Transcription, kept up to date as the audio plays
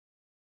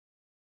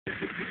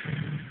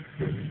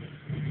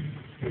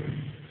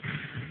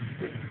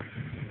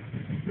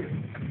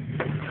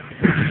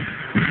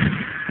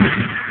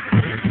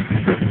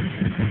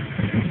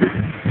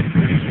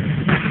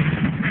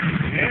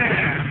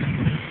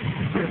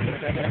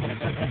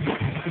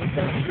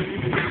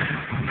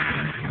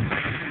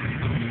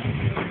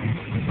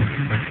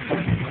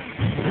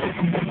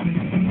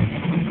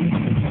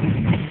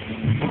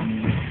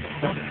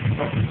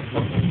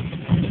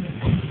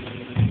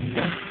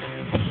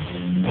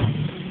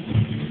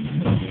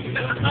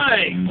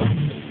Nice.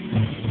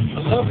 I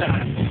love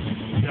that.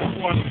 That's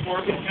more on the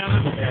forehead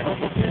kind of.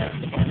 Yeah.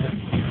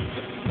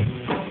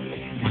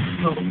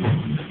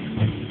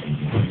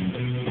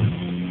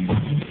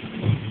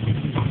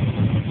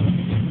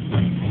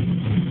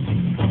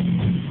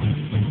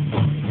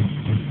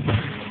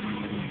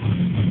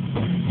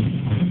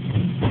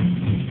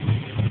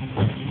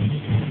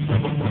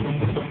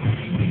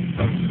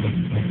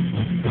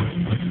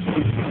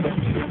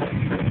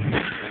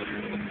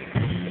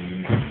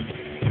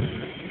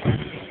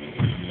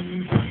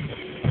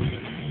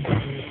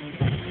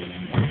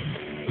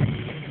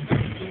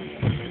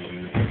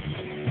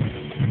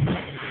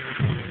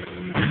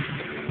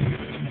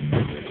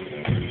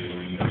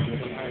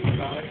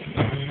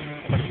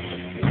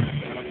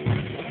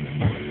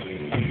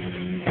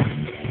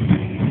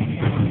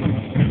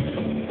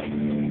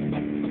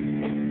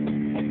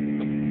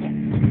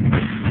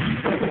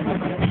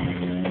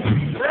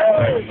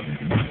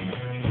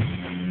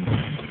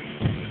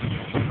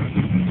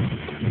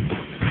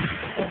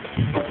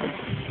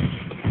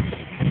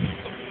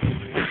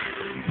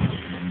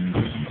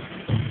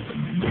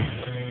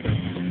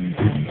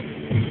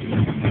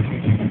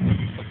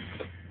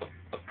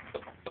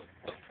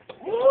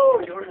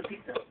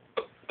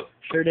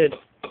 Sure did.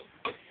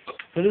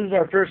 So this is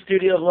our first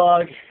studio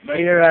vlog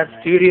here at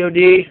Studio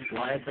D.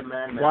 Wyatt's the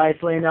man.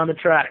 Wyatt's laying down the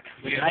track.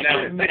 We have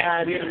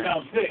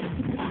found six.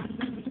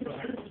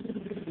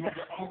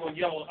 I'm going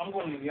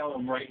to yell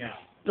them right now.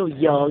 So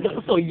young,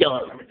 so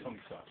young.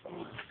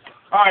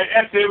 All right,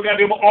 that's it. We got to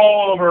do them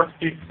all over.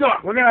 He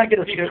sucks. We're gonna get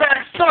a studio.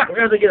 We're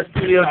gonna get a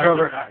studio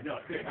drummer.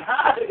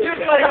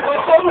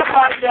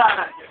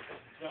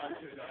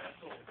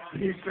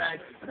 He's back.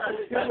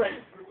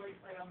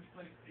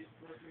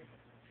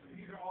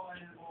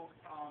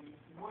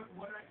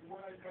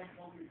 What I don't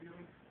always do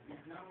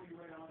is not only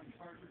write on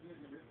cartridges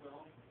and it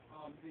well,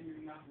 then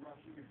you're not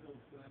rushing until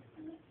it's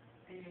cool.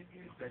 And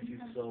That you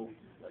so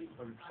like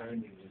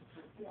 100%.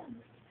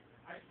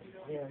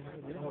 Yeah,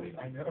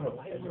 I know.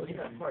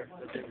 That part.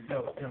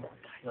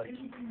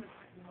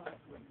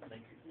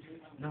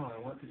 No, I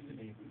want this to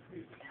be.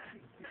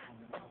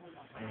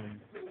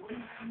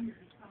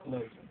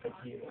 Look, but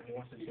he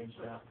wants to change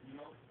it out.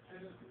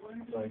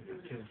 Like,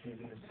 because he's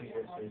in the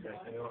studio, so he's like,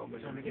 I know,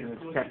 but I'm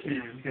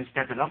gonna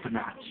step it up a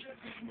notch.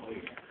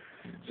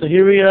 So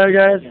here we are,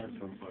 guys,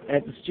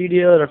 at the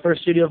studio, at our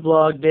first studio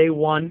vlog, day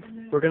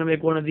 1. We're gonna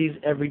make one of these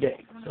every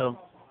day. So,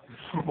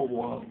 Oh,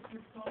 wow.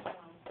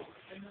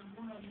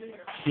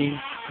 see,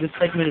 this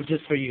segment is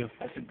just for you.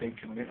 That's a big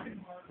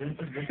commitment. I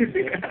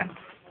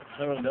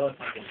don't know if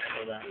I can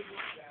show that.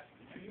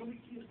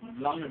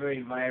 Long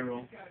very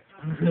viral.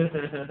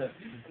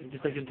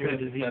 Just like into a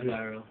disease.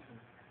 Viral.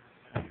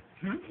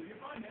 I'm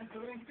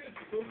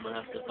gonna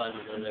have to find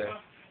another.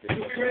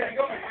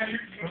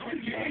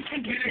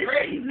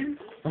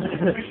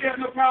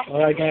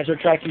 Alright guys,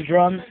 we're tracking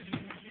drums.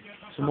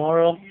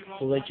 Tomorrow,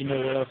 we'll let you know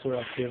what else we're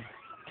up to.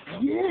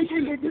 Yeah,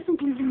 can I get this one,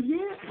 please?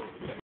 Yeah.